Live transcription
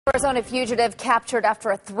Arizona fugitive captured after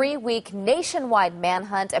a 3-week nationwide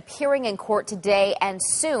manhunt, appearing in court today and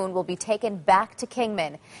soon will be taken back to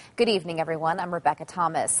Kingman. Good evening, everyone. I'm Rebecca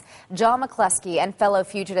Thomas. John McCluskey and fellow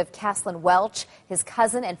fugitive Casslyn Welch, his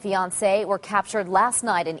cousin and fiancée, were captured last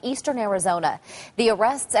night in eastern Arizona. The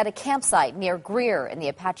arrests at a campsite near Greer in the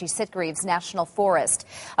Apache Sitgreaves National Forest.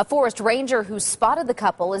 A forest ranger who spotted the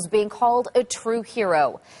couple is being called a true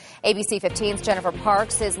hero. ABC 15's Jennifer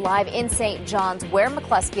Parks is live in St. John's, where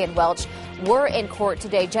McCluskey and Welch were in court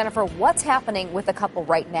today. Jennifer, what's happening with the couple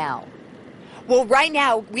right now? Well, right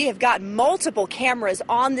now, we have got multiple cameras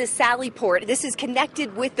on this Sally Port. This is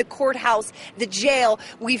connected with the courthouse, the jail.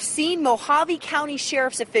 We've seen Mojave County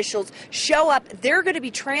Sheriff's officials show up. They're going to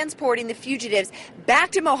be transporting the fugitives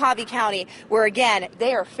back to Mojave County, where, again,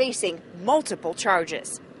 they are facing multiple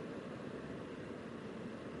charges.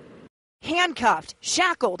 Handcuffed,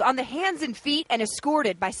 shackled on the hands and feet, and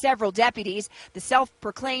escorted by several deputies, the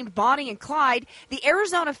self-proclaimed Bonnie and Clyde, the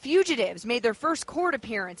Arizona fugitives made their first court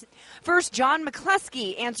appearance. First, John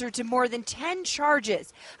McCluskey answered to more than 10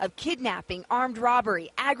 charges of kidnapping, armed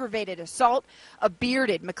robbery, aggravated assault. A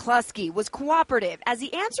bearded McCluskey was cooperative as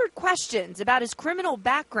he answered questions about his criminal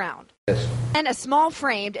background. And a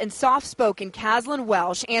small-framed and soft-spoken Casslyn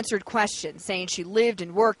Welch answered questions, saying she lived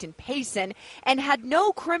and worked in Payson and had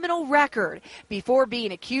no criminal record before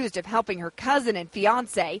being accused of helping her cousin and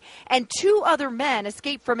fiancé and 2 other men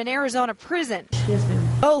escape from an Arizona prison.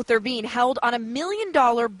 Both are being held on $1 million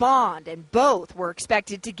bond, and both were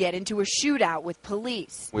expected to get into a shootout with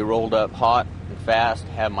police. We rolled up hot and fast,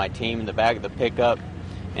 had my team in the back of the pickup,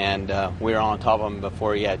 and we were on top of him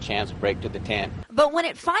before he had a chance to break to the tent. But when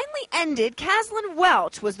it finally ended, Casslyn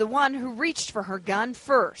Welch was the one who reached for her gun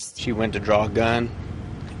first. She went to draw a gun.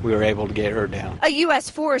 We were able to get her down. A U.S.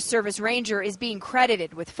 Forest Service ranger is being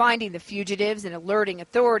credited with finding the fugitives and alerting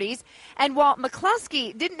authorities. And while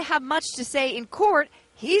McCluskey didn't have much to say in court,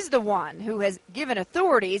 he's the one who has given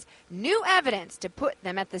authorities new evidence to put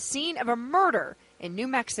them at the scene of a murder in New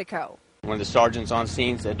Mexico. One of the sergeants on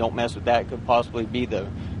scene said, "Don't mess with that, could possibly be the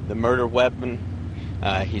murder weapon."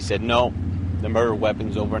 He said, "No, the murder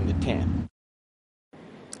weapon's over in the tent."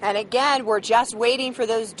 And again, we're just waiting for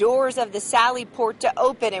those doors of the Sally Port to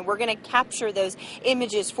open, and we're going to capture those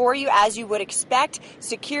images for you. As you would expect,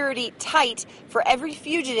 security tight for every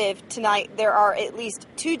fugitive tonight. There are at least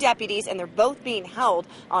 2 deputies, and they're both being held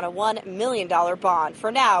on a $1 million bond.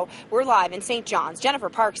 For now, we're live in St. John's. Jennifer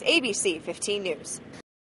Parks, ABC 15 News.